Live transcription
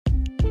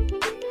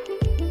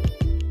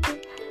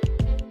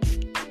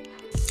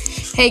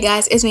Hey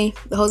guys, it's me,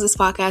 the host of this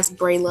podcast,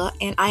 Brayla,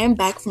 and I am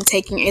back from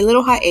taking a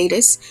little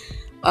hiatus.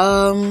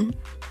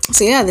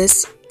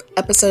 This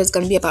episode is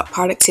going to be about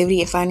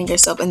productivity and finding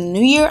yourself in the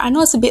new year. I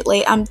know it's a bit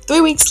late. I'm 3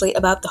 weeks late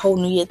about the whole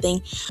new year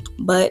thing,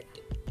 but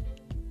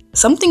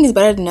something is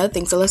better than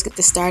nothing, so let's get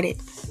this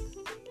started.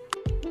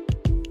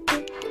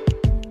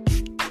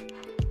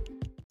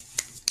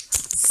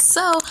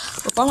 So,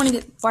 before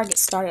I get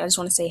started, I just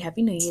want to say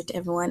Happy New Year to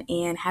everyone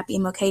and Happy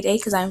MLK Day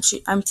because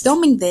I'm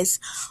filming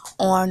this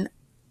on.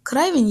 Could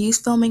I even use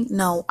filming?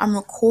 No, I'm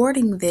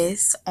recording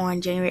this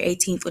on January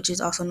 18th, which is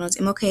also known as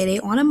MLK Day,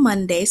 on a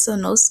Monday, so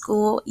no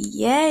school.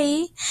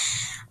 Yay!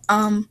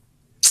 But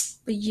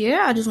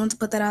yeah, I just want to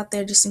put that out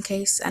there just in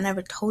case I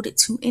never told it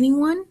to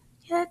anyone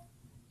yet.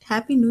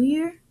 Happy New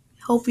Year.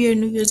 Hope your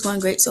New Year's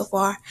going great so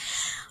far.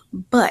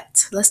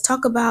 But let's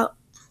talk about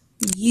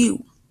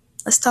you.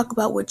 Let's talk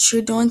about what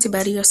you're doing to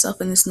better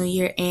yourself in this new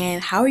year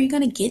and how are you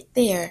going to get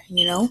there,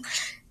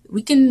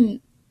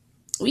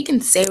 We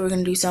can say we're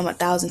going to do something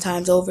 1,000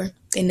 times over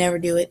and never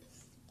do it.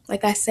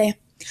 Like I say,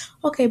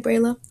 okay,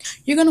 Brayla,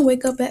 you're going to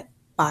wake up at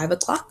 5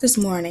 o'clock this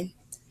morning.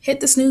 Hit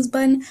the snooze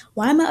button.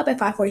 Why am I up at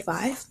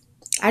 5:45?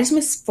 I just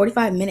missed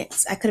 45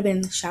 minutes. I could have been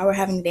in the shower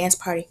having a dance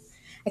party.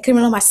 I could have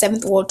been on my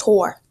 7th world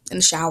tour in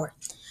the shower.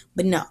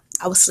 But no,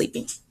 I was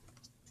sleeping.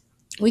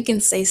 We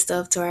can say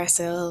stuff to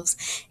ourselves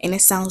and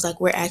it sounds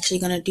like we're actually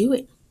going to do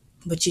it.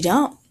 But you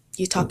don't.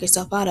 You talk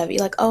yourself out of it.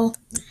 You're like, oh,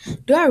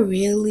 do I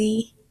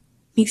really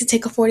need to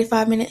take a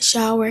 45-minute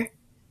shower?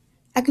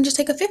 I can just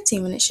take a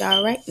 15-minute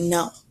shower, right?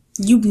 No.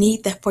 You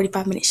need that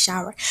 45-minute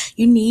shower.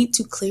 You need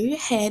to clear your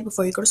head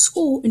before you go to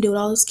school and deal with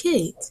all those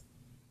kids.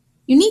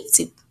 You need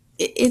to.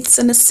 It's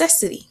a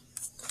necessity.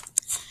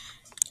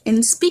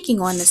 And speaking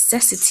on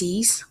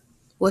necessities,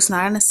 what's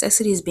not a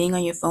necessity is being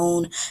on your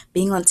phone,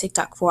 being on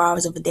TikTok 4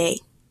 hours of a day.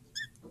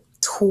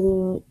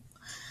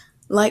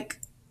 Like,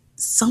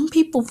 some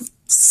people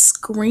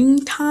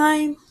screen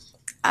time,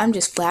 I'm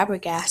just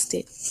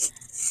flabbergasted.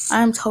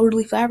 I'm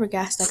totally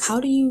flabbergasted. Like, how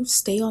do you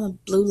stay on a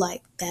blue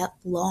light that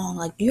long?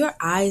 Like, do your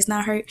eyes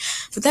not hurt?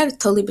 But that is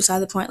totally beside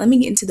the point. Let me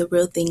get into the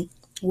real thing,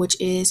 which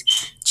is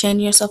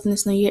changing yourself in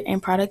this new year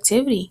and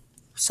productivity.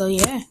 So,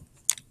 yeah.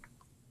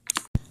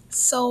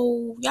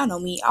 So, y'all know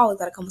me. I always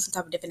gotta come with some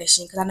type of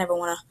definition because I never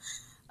want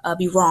to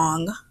be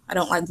wrong. I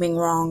don't like being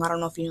wrong. I don't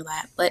know if you know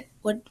that. But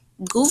what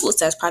Google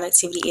says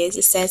productivity is,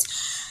 it says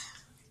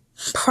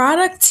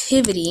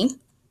productivity.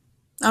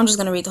 I'm just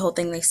going to read the whole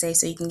thing they say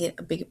so you can get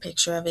a bigger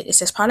picture of it. It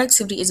says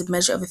productivity is a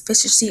measure of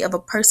efficiency of a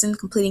person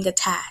completing a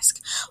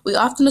task. We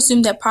often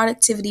assume that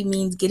productivity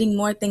means getting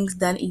more things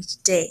done each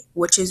day,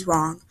 which is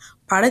wrong.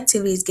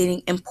 Productivity is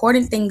getting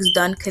important things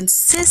done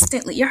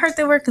consistently. You heard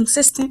the word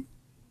consistent?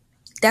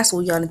 That's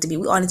what we all need to be.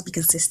 We all need to be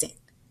consistent.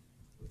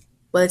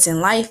 Whether it's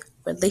in life,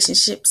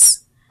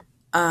 relationships,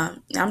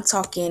 I'm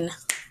talking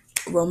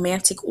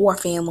romantic or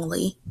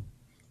family,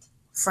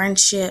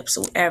 friendships,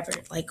 whatever.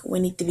 Like, we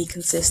need to be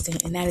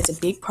consistent, and that is a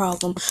big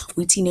problem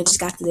we teenagers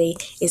got today,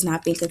 is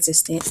not being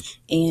consistent,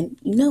 and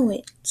you know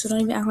it. So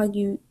don't even act like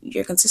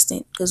you're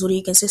consistent, because what are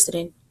you consistent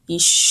in? You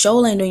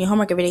sure ain't doing your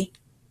homework every day.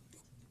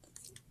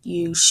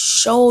 You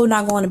sure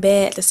not going to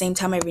bed at the same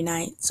time every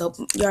night. So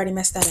you already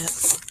messed that up.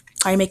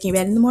 Are you making your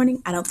bed in the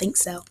morning? I don't think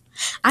so.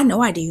 I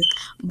know I do,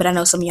 but I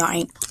know some of y'all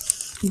ain't.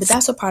 But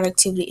that's what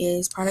productivity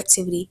is.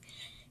 Productivity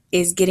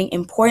is getting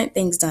important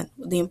things done.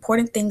 The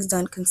important things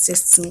done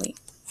consistently.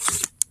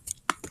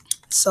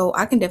 So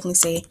I can definitely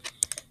say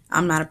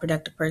I'm not a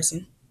productive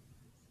person.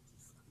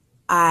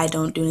 I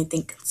don't do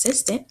anything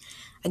consistent.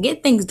 I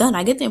get things done.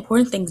 I get the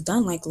important things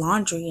done, like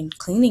laundry and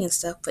cleaning and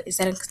stuff, but is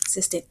that a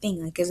consistent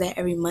thing? Like, is that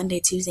every Monday,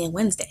 Tuesday, and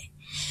Wednesday?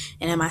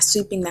 And am I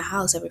sweeping the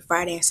house every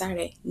Friday and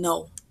Saturday?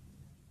 No.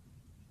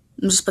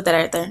 Let me just put that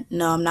out there.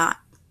 No, I'm not.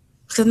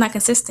 Because I'm not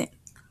consistent.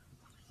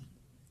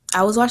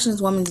 I was watching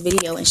this woman's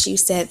video and she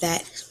said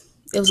that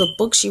it was a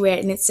book she read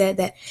and it said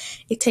that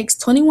it takes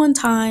 21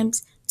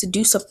 times to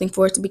do something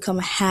for it to become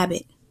a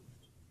habit.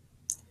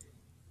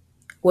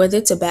 Whether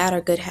it's a bad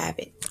or good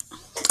habit.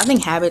 I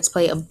think habits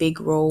play a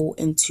big role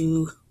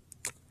into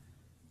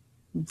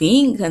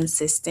being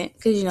consistent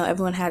because,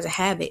 everyone has a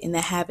habit and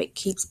that habit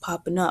keeps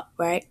popping up,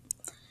 right?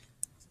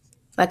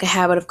 Like a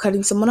habit of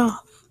cutting someone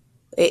off.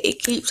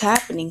 It keeps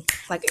happening.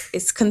 Like,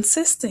 it's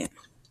consistent.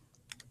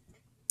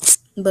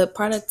 But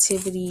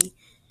productivity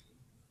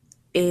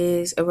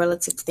is a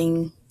relative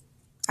thing.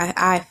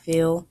 I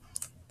feel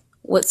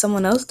what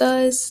someone else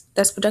does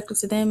that's productive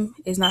to them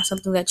is not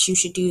something that you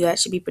should do that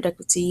should be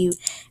productive to you.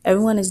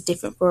 Everyone is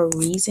different for a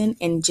reason,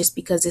 and just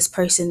because this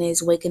person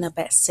is waking up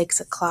at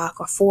 6 o'clock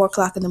or 4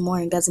 o'clock in the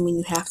morning doesn't mean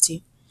you have to.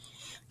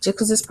 Just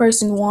because this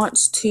person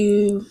wants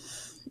to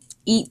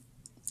eat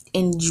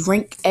and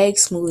drink egg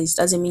smoothies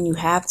doesn't mean you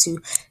have to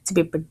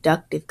be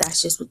productive.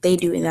 That's just what they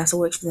do, and that's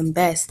what works for them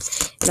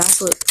best. And that's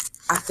what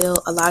I feel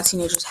a lot of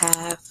teenagers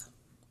have,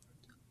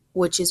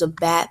 which is a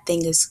bad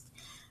thing, is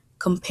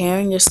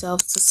comparing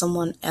yourself to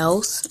someone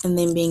else and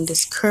then being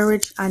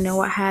discouraged. I know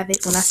I have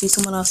it. When I see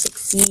someone else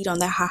succeed on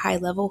that high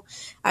level,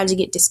 I just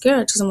get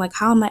discouraged because I'm like,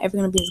 how am I ever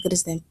going to be as good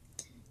as them?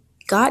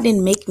 God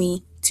didn't make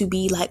me to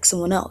be like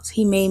someone else.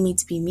 He made me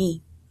to be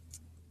me.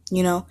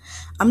 You know,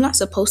 I'm not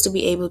supposed to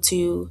be able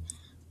to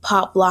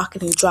pop, lock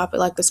it, and drop it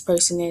like this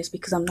person is,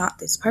 because I'm not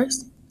this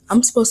person.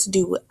 I'm supposed to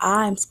do what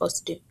I'm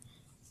supposed to do.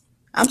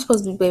 I'm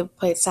supposed to be able to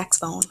play the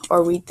saxophone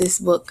or read this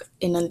book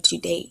in under 2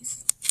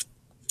 days.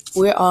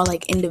 We're all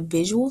like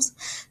individuals,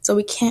 so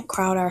we can't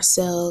crowd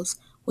ourselves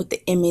with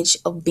the image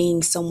of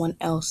being someone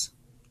else.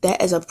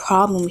 That is a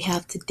problem we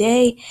have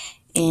today,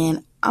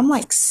 and I'm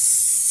like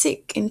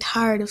sick and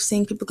tired of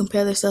seeing people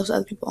compare themselves to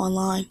other people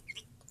online.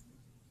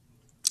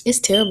 It's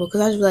terrible,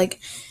 because I was like,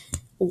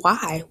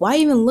 why? Why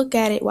even look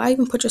at it? Why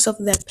even put yourself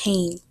in that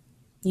pain?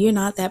 You're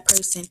not that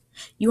person.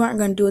 You aren't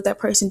going to do what that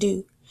person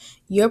do.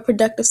 Your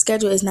productive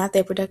schedule is not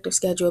their productive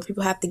schedule.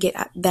 People have to get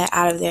that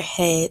out of their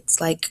heads.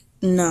 Like,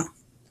 no.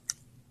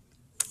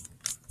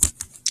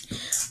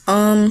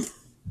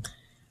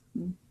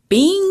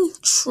 Being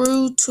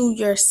true to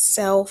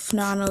yourself.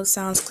 Now, I know it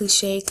sounds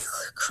cliche,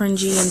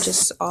 cringy, and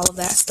just all of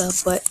that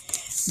stuff, but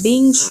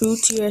being true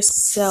to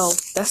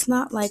yourself, that's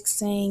not like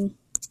saying,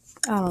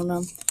 I don't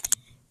know.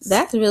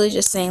 That's really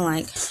just saying,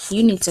 like,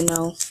 you need to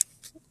know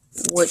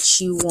what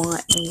you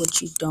want and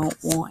what you don't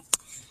want.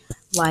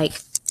 Like,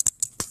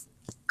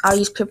 I'll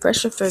use peer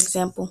pressure, for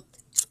example.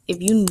 If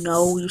you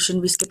know you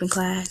shouldn't be skipping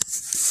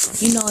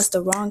class, you know it's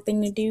the wrong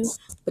thing to do,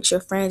 but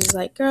your friend is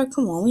like, girl,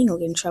 come on, we ain't gonna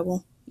get in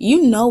trouble.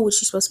 You know what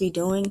you're supposed to be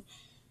doing,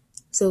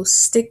 so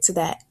stick to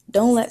that.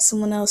 Don't let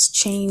someone else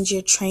change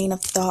your train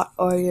of thought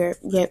or your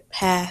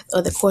path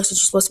or the course that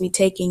you're supposed to be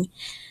taking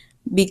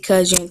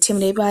because you're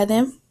intimidated by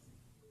them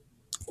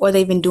or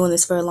they've been doing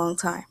this for a long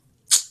time.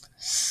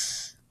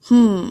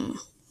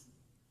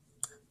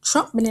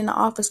 Trump been in the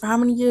office for how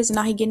many years and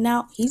now he getting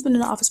out? He's been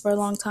in the office for a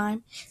long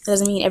time. That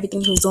doesn't mean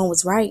everything he was doing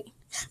was right.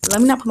 But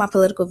let me not put my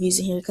political views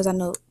in here because I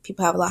know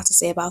people have a lot to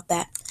say about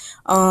that.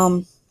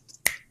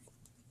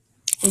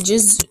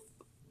 Just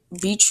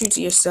be true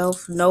to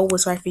yourself. Know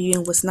what's right for you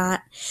and what's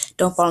not.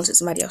 Don't fall into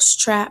somebody else's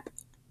trap.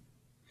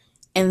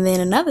 And then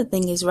another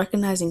thing is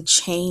recognizing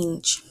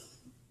change,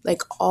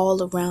 like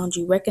all around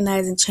you.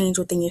 Recognizing change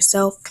within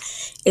yourself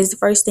is the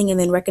first thing, and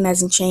then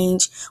recognizing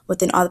change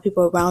within other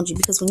people around you.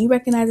 Because when you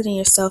recognize it in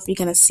yourself, you're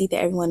going to see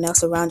that everyone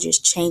else around you is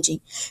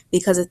changing.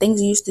 Because the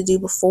things you used to do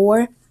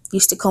before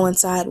used to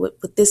coincide with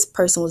what this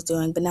person was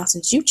doing. But now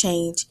since you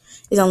changed,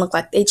 it don't look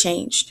like they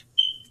changed.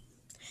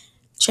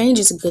 Change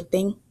is a good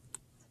thing.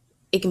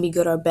 It can be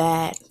good or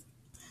bad.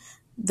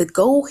 The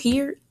goal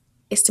here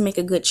is to make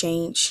a good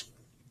change.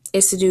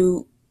 Is to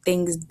do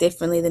things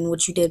differently than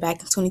what you did back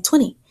in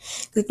 2020.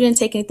 Because if you didn't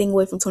take anything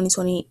away from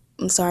 2020,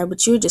 I'm sorry,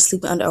 but you were just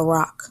sleeping under a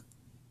rock.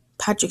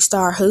 Patrick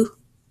Star, who?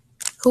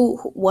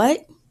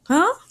 What?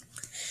 Huh?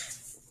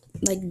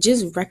 Like,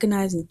 just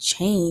recognizing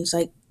change.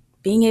 Like,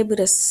 being able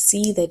to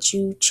see that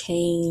you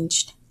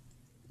changed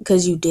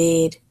because you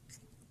did.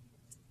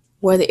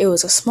 Whether it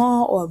was a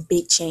small or a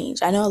big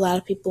change. I know a lot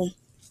of people,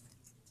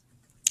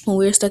 when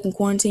we were stuck in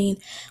quarantine,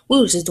 we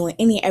were just doing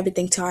any and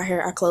everything to our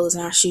hair, our clothes,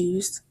 and our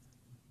shoes.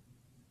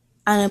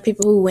 I know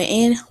people who went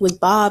in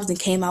with bobs and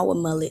came out with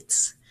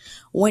mullets.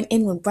 Went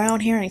in with brown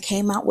hair and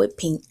came out with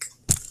pink.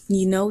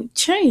 You know,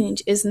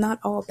 change is not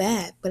all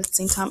bad, but at the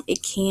same time,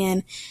 it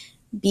can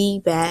be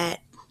bad.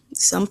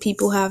 Some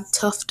people have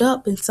toughed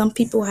up and some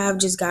people have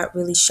just got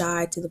really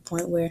shy to the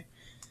point where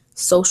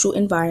social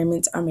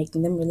environments are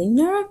making them really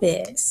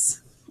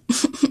nervous.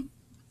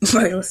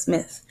 Myrtle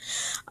Smith.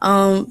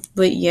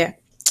 But yeah.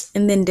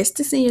 And then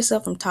distancing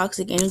yourself from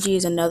toxic energy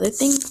is another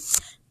thing.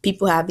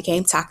 People have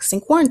become toxic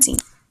in quarantine.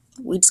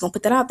 We just gonna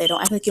put that out there.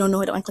 Don't act like you don't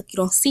know it. Don't act like you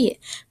don't see it.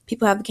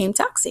 People have become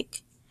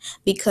toxic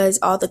because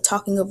all the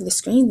talking over the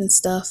screens and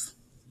stuff.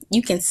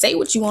 You can say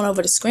what you want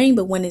over the screen,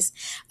 but when it's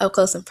up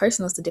close and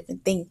personal, it's a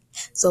different thing.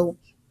 So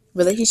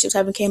relationships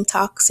have become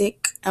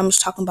toxic. I'm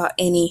just talking about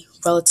any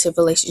relative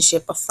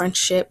relationship, a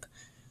friendship,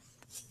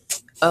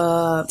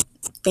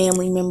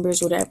 family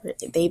members, whatever.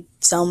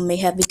 Some may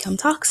have become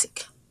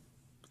toxic.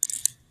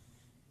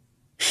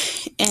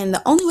 And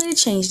the only way to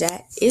change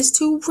that is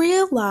to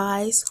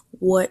realize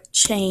what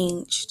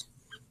changed.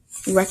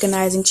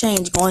 Recognizing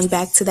change. Going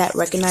back to that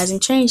recognizing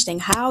change thing.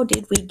 How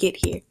did we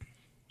get here?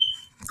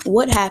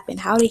 What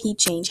happened? How did he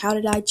change? How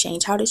did I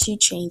change? How did she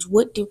change?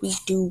 What did we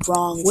do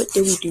wrong? What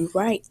did we do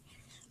right?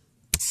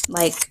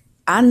 Like,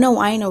 I know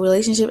I ain't no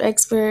relationship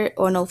expert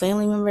or no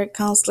family member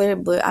counselor,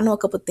 but I know a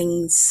couple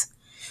things.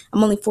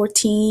 I'm only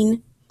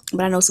 14,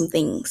 but I know some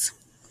things.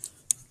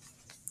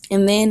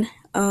 And then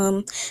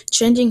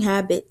changing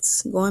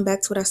habits. Going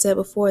back to what I said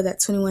before, that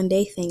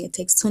 21-day thing. It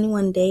takes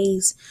 21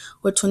 days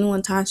or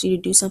 21 times for you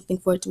to do something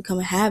for it to become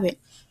a habit.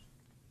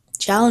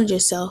 Challenge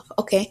yourself.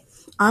 Okay,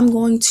 I'm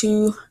going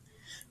to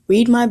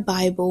read my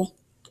Bible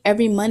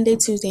every Monday,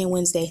 Tuesday, and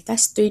Wednesday.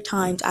 That's 3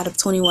 times out of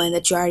 21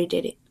 that you already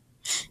did it.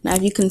 Now,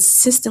 if you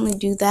consistently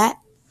do that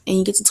and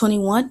you get to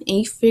 21 and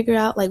you figure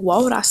out, like, why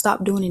would I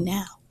stop doing it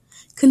now?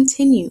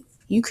 Continue.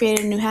 You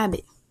created a new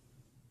habit.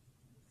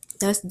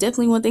 That's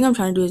definitely one thing I'm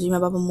trying to do is read my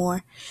Bible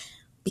more.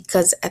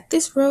 Because at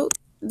this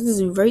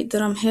rate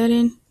that I'm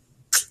heading,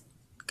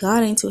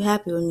 God ain't too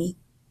happy with me.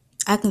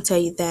 I can tell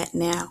you that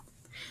now.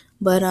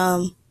 But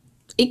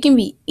It can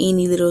be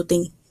any little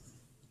thing,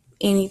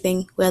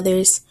 anything, whether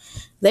it's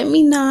let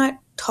me not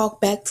talk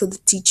back to the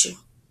teacher.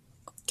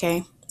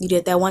 Okay, you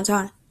did that one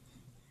time.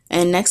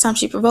 And next time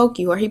she provoke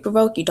you or he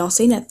provoke you, don't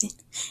say nothing.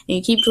 And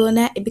you keep doing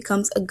that, it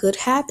becomes a good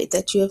habit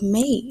that you have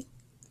made.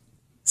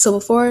 So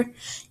before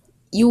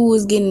you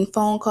was getting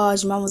phone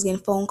calls, your mom was getting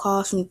phone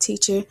calls from the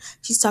teacher.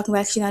 She's talking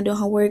about she's not doing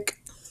her work.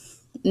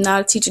 Now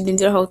the teacher did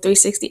her whole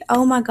 360.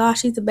 Oh my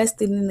gosh, she's the best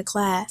student in the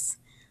class.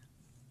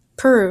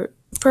 Poo.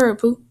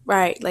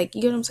 Right. Like,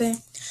 you get what I'm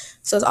saying?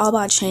 So it's all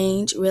about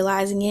change,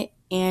 realizing it,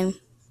 and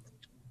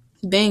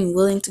being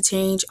willing to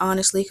change,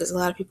 honestly, because a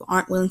lot of people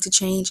aren't willing to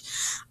change.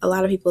 A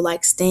lot of people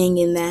like staying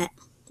in that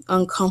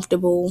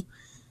uncomfortable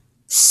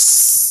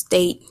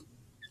state,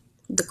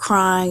 the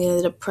crying and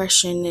the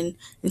depression, and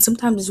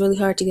sometimes it's really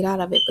hard to get out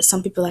of it, but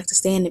some people like to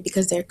stay in it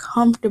because they're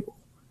comfortable.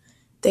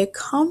 They're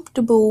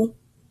comfortable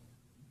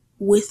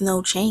with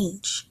no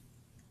change.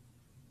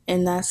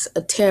 And that's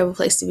a terrible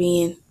place to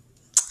be in.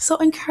 So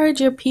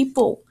encourage your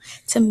people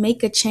to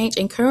make a change.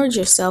 Encourage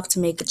yourself to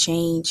make a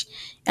change.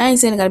 And I ain't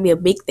saying it gotta be a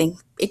big thing.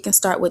 It can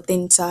start with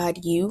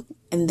inside you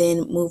and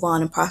then move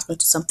on and prosper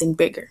to something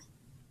bigger.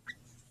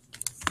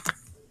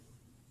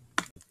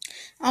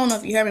 I don't know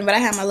if you heard me, but I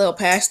had my little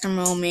pastor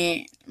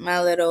moment,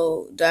 my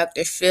little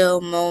Dr.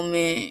 Phil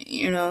moment,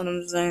 you know what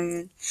I'm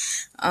saying?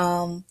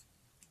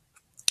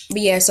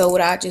 But yeah, so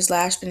what I just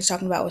last finished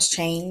talking about was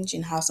change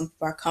and how some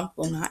people are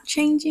comfortable not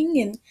changing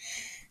and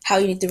how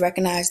you need to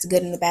recognize the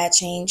good and the bad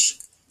change.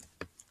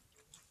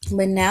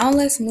 But now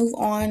let's move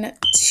on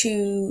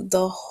to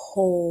the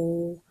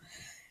whole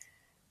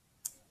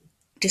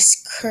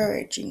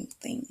discouraging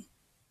thing.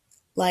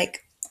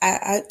 Like,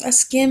 I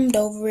skimmed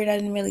over it. I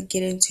didn't really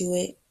get into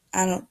it.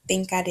 I don't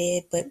think I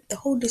did. But the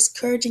whole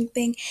discouraging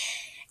thing,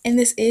 and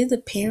this is a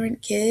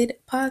parent-kid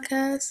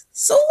podcast,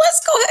 so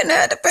let's go ahead and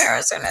add the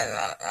parents in it.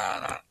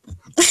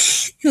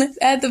 Let's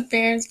add the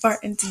parents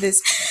part into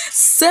this.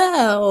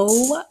 So,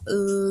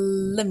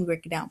 let me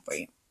break it down for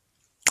you.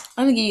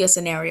 Let me give you a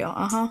scenario.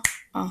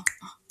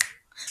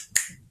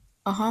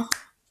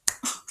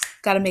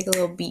 Gotta make a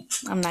little beat.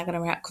 I'm not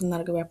gonna rap because I'm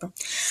not a good rapper.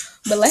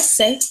 But let's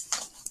say,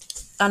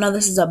 I know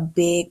this is a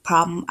big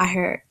problem.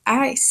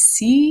 I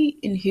see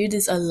and hear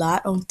this a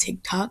lot on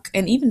TikTok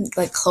and even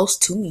like close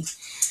to me.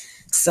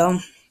 So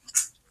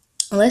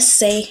let's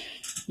say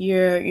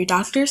your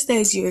doctor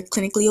says you're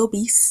clinically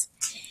obese,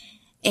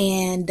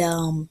 and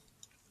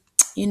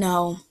you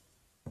know,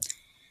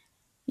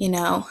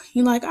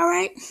 you're like, all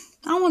right,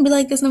 I don't want to be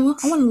like this no more.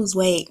 I want to lose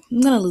weight.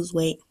 I'm gonna lose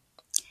weight.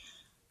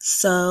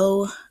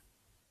 So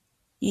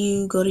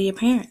you go to your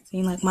parents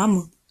and you're like,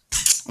 Mama,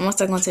 I want to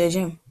start going to the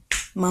gym.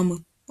 Mama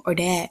or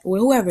dad or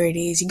whoever it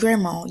is, your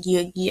grandma,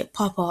 your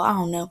papa, I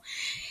don't know.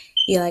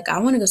 You're like, I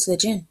want to go to the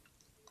gym.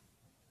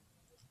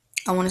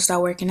 I want to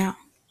start working out.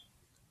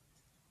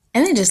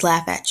 And they just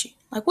laugh at you.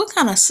 Like, what?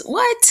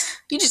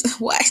 You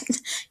just, what?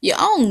 Your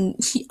own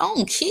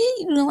kid?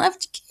 You don't laugh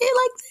at your kid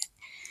like that?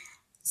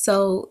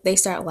 So they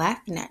start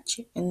laughing at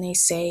you and they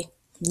say,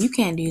 you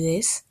can't do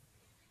this.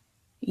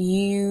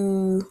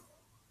 You're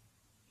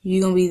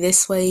going to be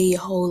this way your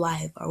whole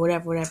life or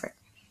whatever.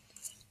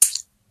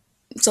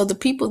 So the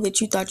people that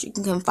you thought you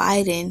can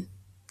confide in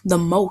the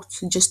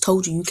most just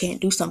told you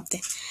can't do something.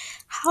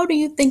 How do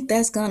you think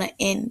that's going to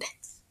end?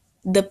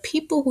 The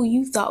people who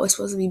you thought were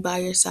supposed to be by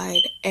your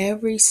side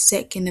every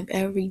second of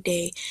every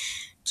day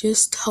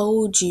just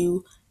told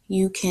you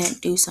can't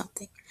do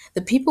something.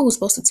 The people who's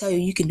supposed to tell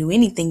you can do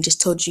anything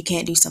just told you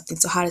can't do something.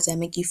 So how does that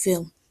make you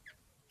feel?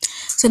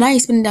 So now you're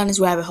spinning down this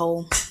rabbit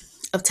hole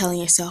of telling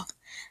yourself,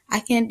 I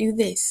can't do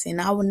this,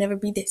 and I will never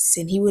be this,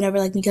 and he would never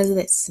like me because of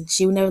this, and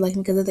she would never like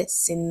me because of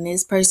this, and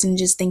this person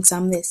just thinks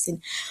I'm this, and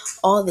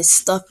all this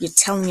stuff you're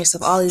telling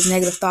yourself, all these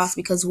negative thoughts,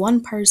 because one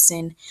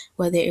person,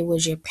 whether it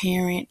was your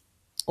parent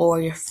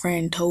or your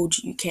friend, told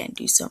you can't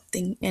do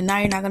something, and now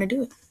you're not going to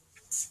do it.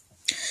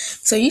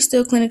 So you're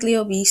still clinically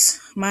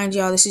obese. Mind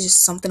y'all, this is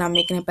just something I'm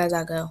making up as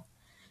I go.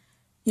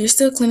 You're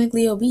still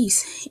clinically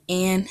obese,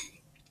 and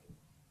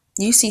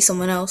you see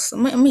someone else.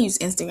 I'm going to use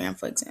Instagram,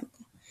 for example.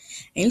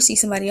 And you see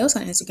somebody else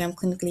on Instagram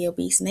clinically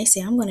obese, and they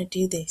say, I'm going to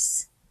do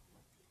this.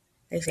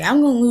 They say,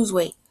 I'm going to lose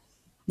weight.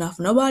 Not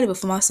for nobody, but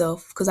for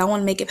myself, because I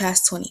want to make it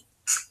past 20.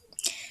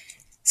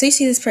 So you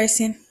see this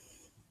person,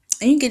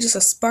 and you get just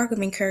a spark of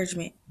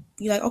encouragement.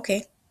 You're like,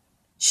 okay,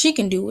 she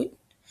can do it.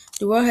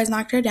 The world has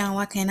knocked her down.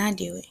 Why can't I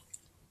do it?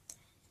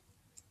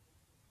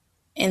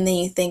 And then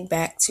you think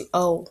back to,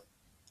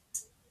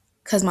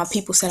 because my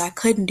people said I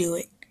couldn't do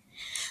it.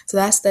 So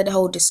that's that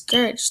whole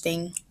discouraged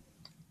thing.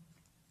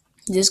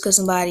 Just because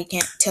somebody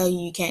can't tell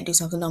you can't do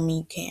something don't mean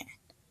you can't.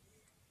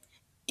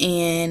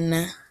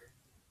 And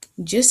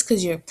just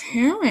because your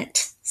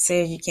parent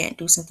says you can't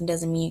do something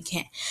doesn't mean you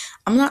can't.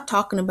 I'm not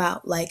talking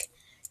about like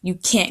you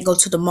can't go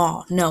to the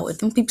mall. No, if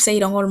them people say you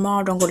don't go to the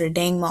mall, don't go to the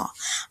dang mall.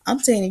 I'm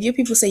saying if your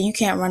people say you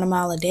can't run a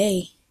mile a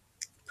day,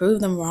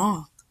 prove them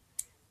wrong.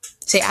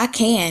 Say I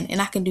can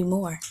and I can do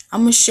more.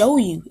 I'm going to show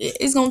you.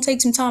 It's going to take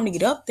some time to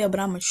get up there, but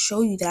I'm going to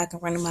show you that I can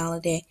run a mile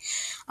a day.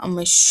 I'm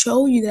going to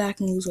show you that I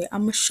can lose weight.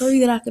 I'm going to show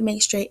you that I can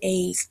make straight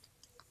A's.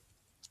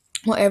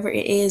 whatever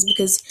it is,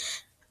 because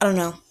I don't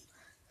know,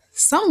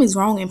 something is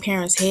wrong in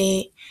parents'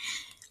 head.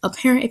 A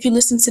parent, if you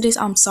listen to this,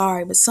 I'm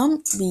sorry, but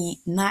some be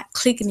not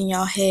clicking in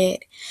y'all head.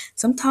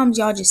 Sometimes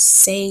y'all just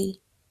say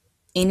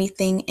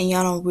anything and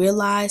y'all don't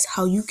realize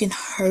how you can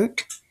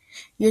hurt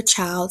your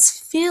child's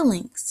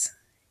feelings.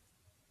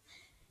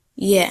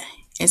 Yeah,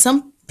 and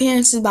some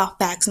parents is about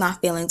facts, not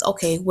feelings.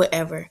 Okay,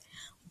 whatever.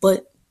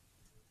 But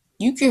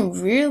you can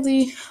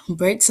really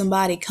break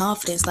somebody's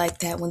confidence like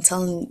that when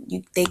telling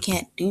you they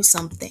can't do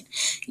something.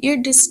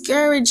 You're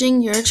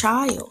discouraging your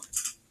child.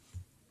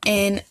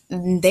 And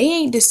they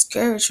ain't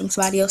discouraged from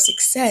somebody else's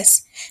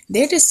success.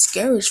 They're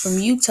discouraged from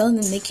you telling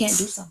them they can't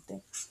do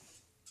something.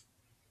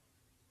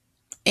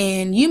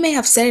 And you may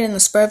have said it in the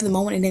spur of the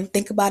moment and didn't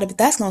think about it, but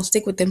that's going to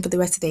stick with them for the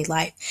rest of their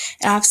life.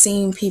 And I've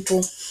seen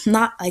people,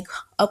 not like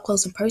up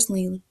close and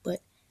personally,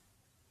 but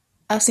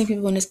I've seen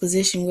people in this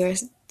position where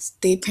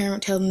their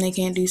parent tells them they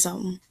can't do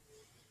something.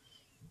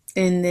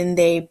 And then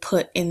they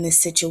put in this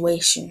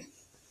situation.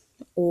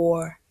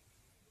 Or,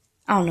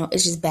 I don't know,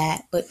 it's just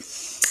bad. But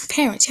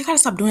parents, you gotta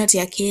stop doing that to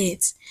your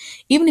kids.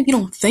 Even if you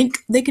don't think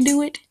they can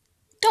do it,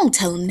 don't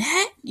tell them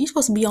that. You're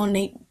supposed to be on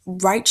their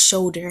right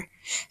shoulder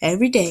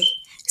every day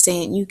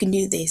saying you can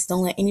do this.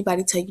 Don't let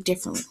anybody tell you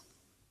differently.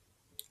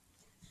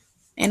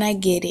 And I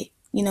get it.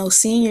 You know,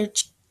 seeing your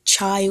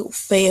child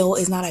fail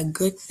is not a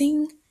good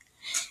thing.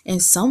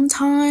 And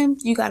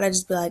sometimes you gotta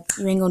just be like,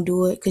 you ain't gonna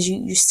do it because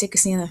you're sick of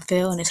seeing them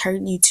fail and it's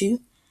hurting you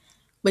too.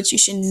 But you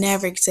should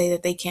never say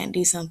that they can't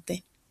do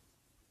something.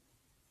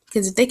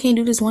 Because if they can't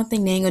do this one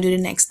thing, they ain't gonna do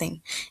the next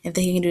thing. If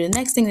they can do the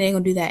next thing, they ain't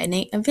gonna do that. And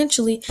they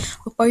eventually,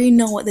 before you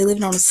know it, they're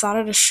living on the side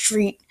of the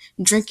street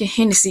drinking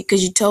Hennessy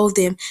because you told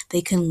them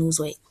they couldn't lose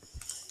weight.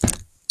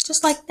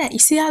 Just like that. You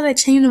see how that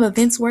chain of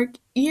events work?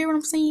 You hear what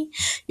I'm saying?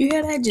 You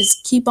hear that?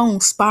 Just keep on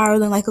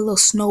spiraling like a little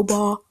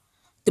snowball.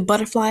 The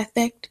butterfly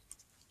effect.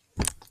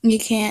 You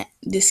can't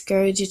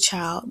discourage your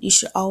child. You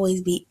should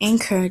always be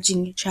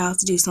encouraging your child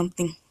to do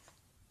something.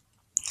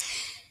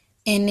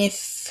 And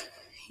if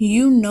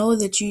you know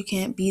that you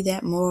can't be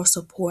that moral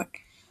support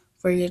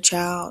for your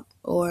child,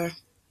 or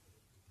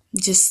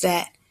just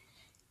that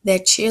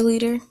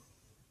cheerleader,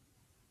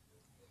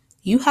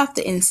 you have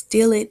to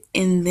instill it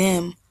in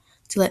them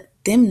to let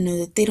them know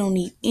that they don't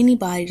need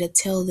anybody to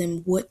tell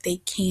them what they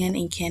can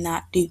and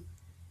cannot do.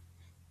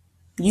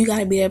 You got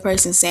to be that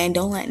person saying,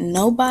 don't let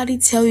nobody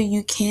tell you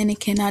you can and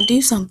cannot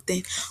do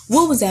something.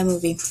 What was that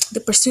movie?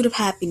 The Pursuit of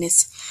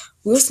Happiness.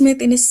 Will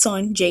Smith and his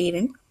son,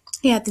 Jaden,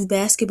 he had this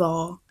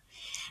basketball,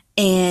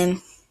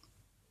 and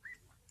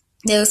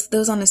there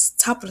was on the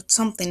top of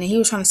something, and he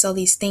was trying to sell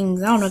these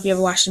things. I don't know if you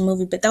ever watched the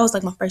movie, but that was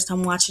like my first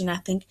time watching, I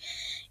think,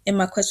 in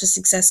my Quest for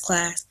Success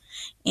class.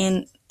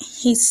 And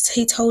he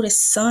told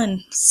his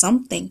son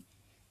something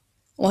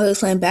while he was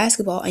playing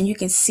basketball, and you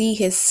can see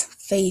his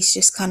face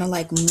just kind of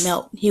like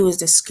melt. He was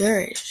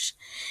discouraged.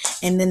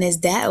 And then his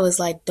dad was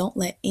like, don't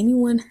let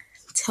anyone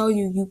tell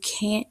you you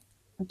can't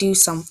do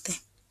something.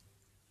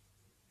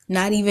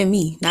 Not even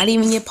me, not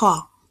even your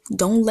pa.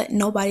 Don't let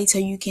nobody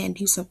tell you can't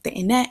do something.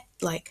 And that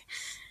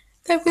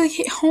really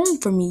hit home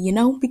for me,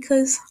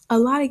 because a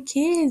lot of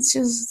kids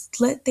just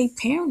let their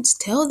parents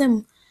tell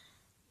them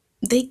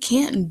they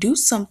can't do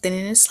something.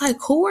 And it's like,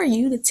 who are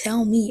you to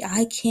tell me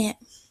I can't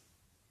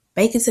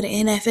make it to the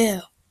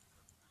NFL?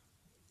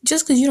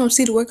 Just because you don't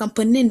see the work I'm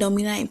putting in don't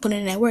mean I ain't putting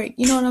in that work.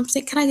 You know what I'm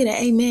saying? Can I get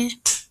an amen?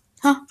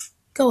 Huh?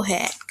 Go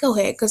ahead.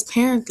 Because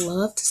parents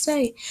love to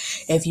say,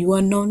 if you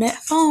wasn't on that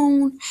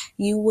phone,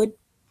 you would.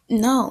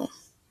 No.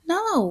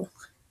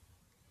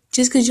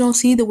 Just because you don't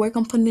see the work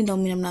I'm putting in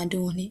don't mean I'm not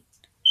doing it.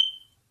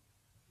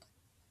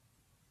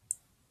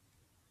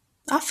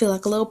 I feel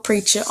like a little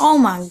preacher. Oh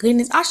my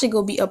goodness. I should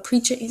go be a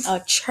preacher in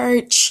a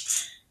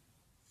church.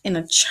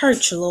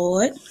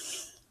 Lord.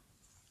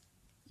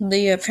 But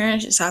yeah,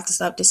 parents just have to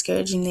stop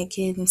discouraging their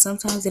kids. And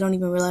sometimes they don't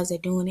even realize they're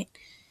doing it.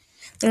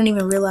 They don't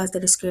even realize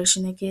they're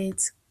discouraging their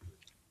kids.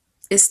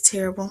 It's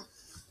terrible.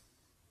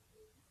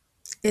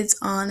 It's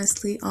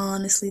honestly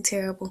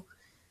terrible.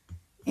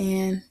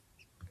 And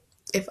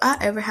if I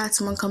ever had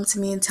someone come to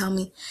me and tell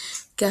me,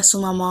 guess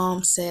what my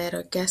mom said,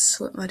 or guess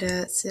what my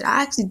dad said.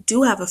 I actually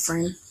do have a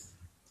friend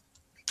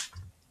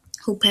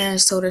who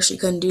parents told her she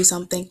couldn't do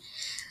something.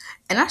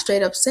 And I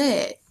straight up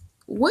said,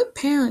 what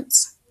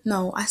parents?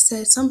 No, I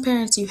said, some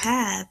parents you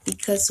have,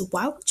 because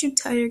why would you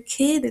tell your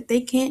kid that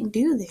they can't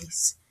do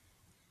this?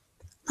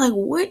 Like,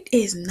 what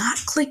is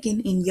not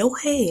clicking in your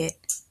head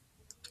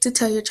to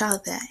tell your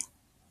child that?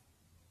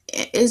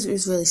 It's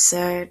really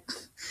sad.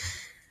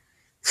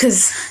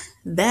 Because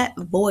that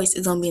voice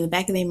is going to be in the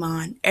back of their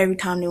mind every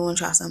time they want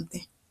to try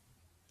something.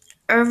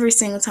 Every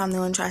single time they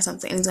want to try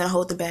something, and it's going to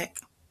hold them back.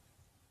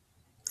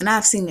 And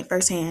I've seen it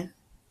firsthand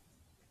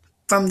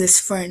from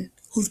this friend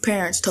whose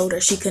parents told her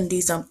she couldn't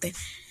do something.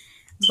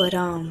 But,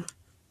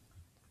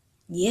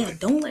 yeah,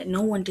 don't let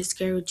no one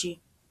discourage you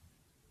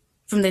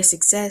from their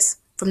success,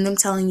 from them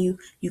telling you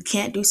you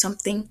can't do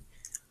something,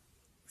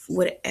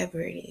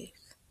 whatever it is.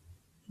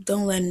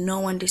 Don't let no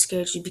one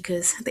discourage you,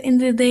 because at the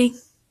end of the day,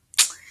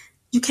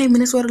 you came in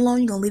this world alone,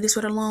 you're going to leave this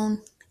world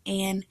alone.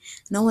 and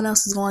no one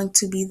else is going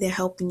to be there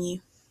helping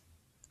you.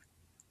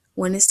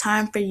 When it's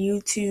time for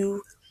you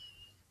to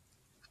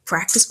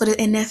practice for the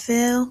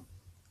NFL,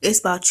 it's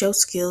about your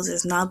skills.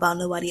 It's not about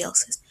nobody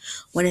else's.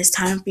 When it's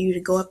time for you to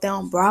go up there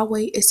on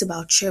Broadway, it's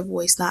about your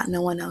voice, not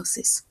no one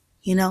else's.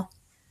 You know?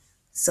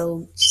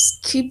 So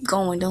just keep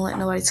going. Don't let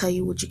nobody tell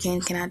you what you can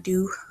and cannot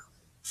do.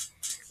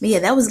 But yeah,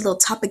 that was a little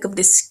topic of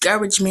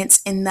discouragement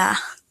and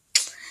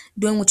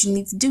doing what you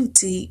need to do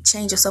to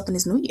change yourself in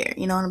this new year.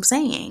 You know what I'm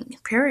saying?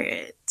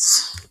 Period.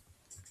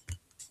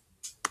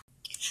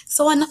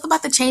 So enough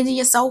about the changing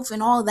yourself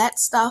and all that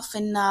stuff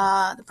and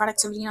the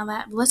productivity and all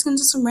that. But let's get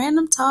into some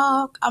random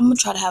talk. I'm gonna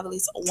try to have at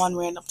least one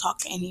random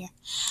talk in here.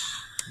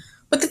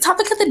 But the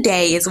topic of the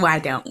day is why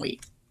don't we?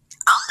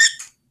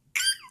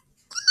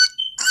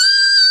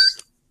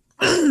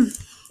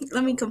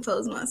 Let me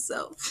compose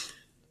myself.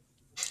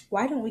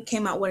 Why don't we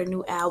came out with a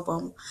new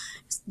album?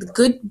 The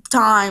good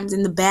times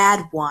and the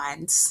bad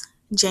ones.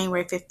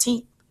 January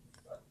 15th.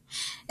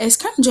 It's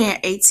currently January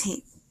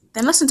 18th.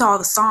 Then listen to all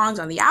the songs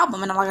on the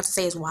album, and all I got to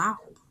say is wow.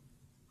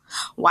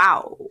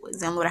 Wow, is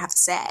the only what I have to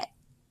say.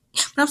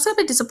 But I'm still a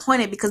bit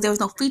disappointed because there was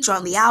no feature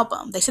on the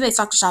album. They said they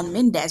talked to Shawn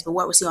Mendes, but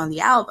what was he on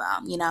the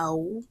album, you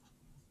know?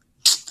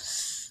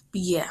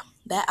 But yeah,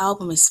 that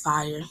album is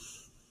fire.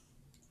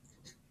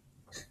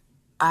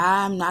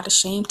 I'm not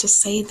ashamed to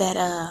say that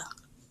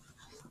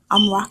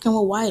I'm rocking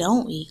with Why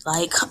Don't We?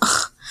 Like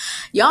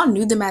y'all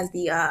knew them as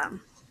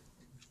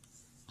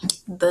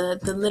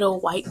the little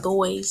white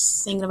boys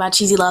singing about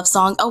cheesy love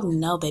songs. Oh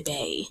no,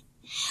 baby.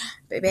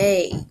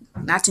 Baby.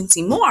 Not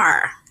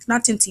anymore.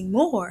 Not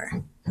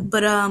anymore.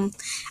 But I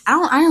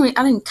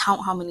didn't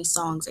count how many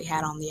songs they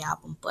had on the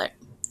album, but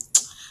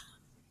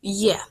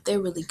yeah, they're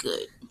really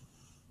good.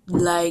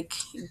 Like,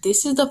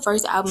 this is the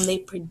first album they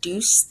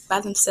produced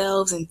by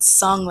themselves and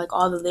sung like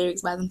all the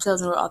lyrics by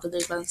themselves and wrote all the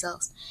lyrics by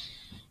themselves.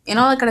 And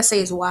all I gotta say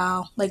is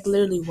wow. Like,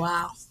 literally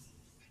wow.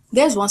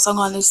 There's one song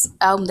on this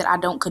album that I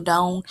don't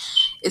condone.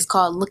 It's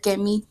called Look at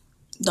Me.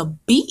 The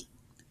beat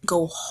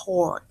go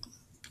hard.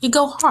 It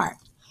go hard.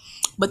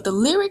 But the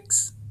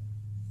lyrics,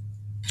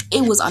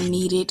 it was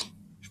unneeded.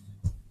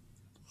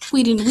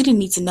 We didn't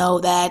need to know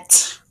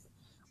that.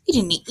 We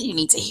didn't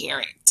need to hear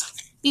it.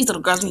 These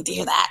little girls need to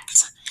hear that.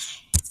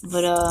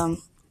 But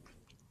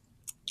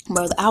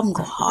bro, the album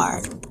go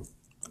hard.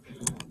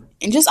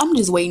 And I'm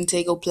just waiting till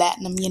it go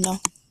platinum, you know.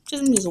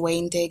 I'm just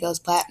waiting till it goes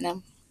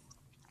platinum.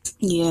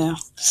 Yeah.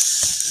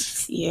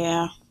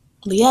 Yeah.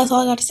 But yeah, that's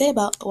all I got to say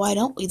about Why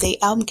Don't We. The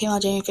album came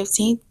out January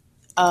 15th.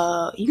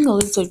 You can go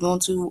listen to it if you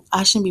want to.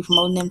 I shouldn't be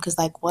promoting them because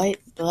like what?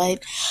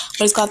 But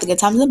it's called The Good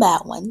Times and the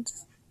Bad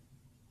Ones.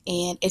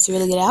 And it's a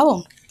really good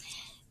album.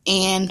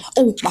 And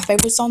my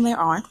favorite song there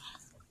are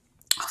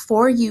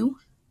For You,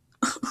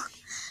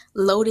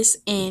 Lotus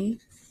In,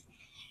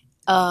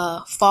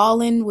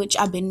 Fallen, which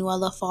I've been knew I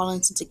love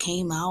Fallen since it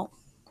came out.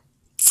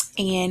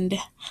 And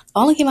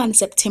Fallen came out in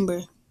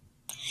September.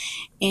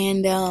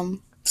 And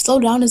Slow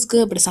Down is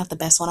good, but it's not the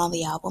best one on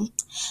the album.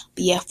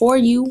 But yeah, For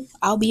You,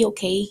 I'll Be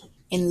Okay,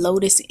 and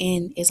Lotus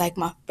In is like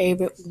my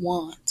favorite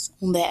ones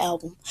on that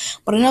album.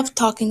 But enough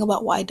talking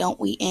about Why Don't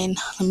We, and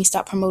let me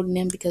stop promoting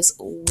them because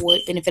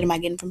what benefit am I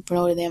getting from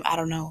promoting them? I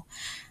don't know.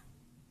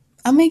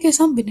 I may get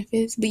some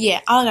benefits. But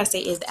yeah, all I gotta say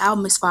is the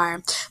album is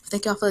fire.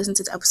 Thank y'all for listening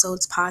to the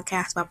episode's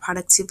podcast about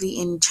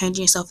productivity and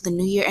changing yourself for the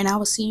new year. And I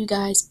will see you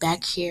guys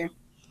back here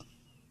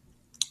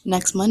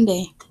next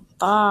Monday.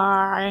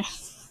 Bye.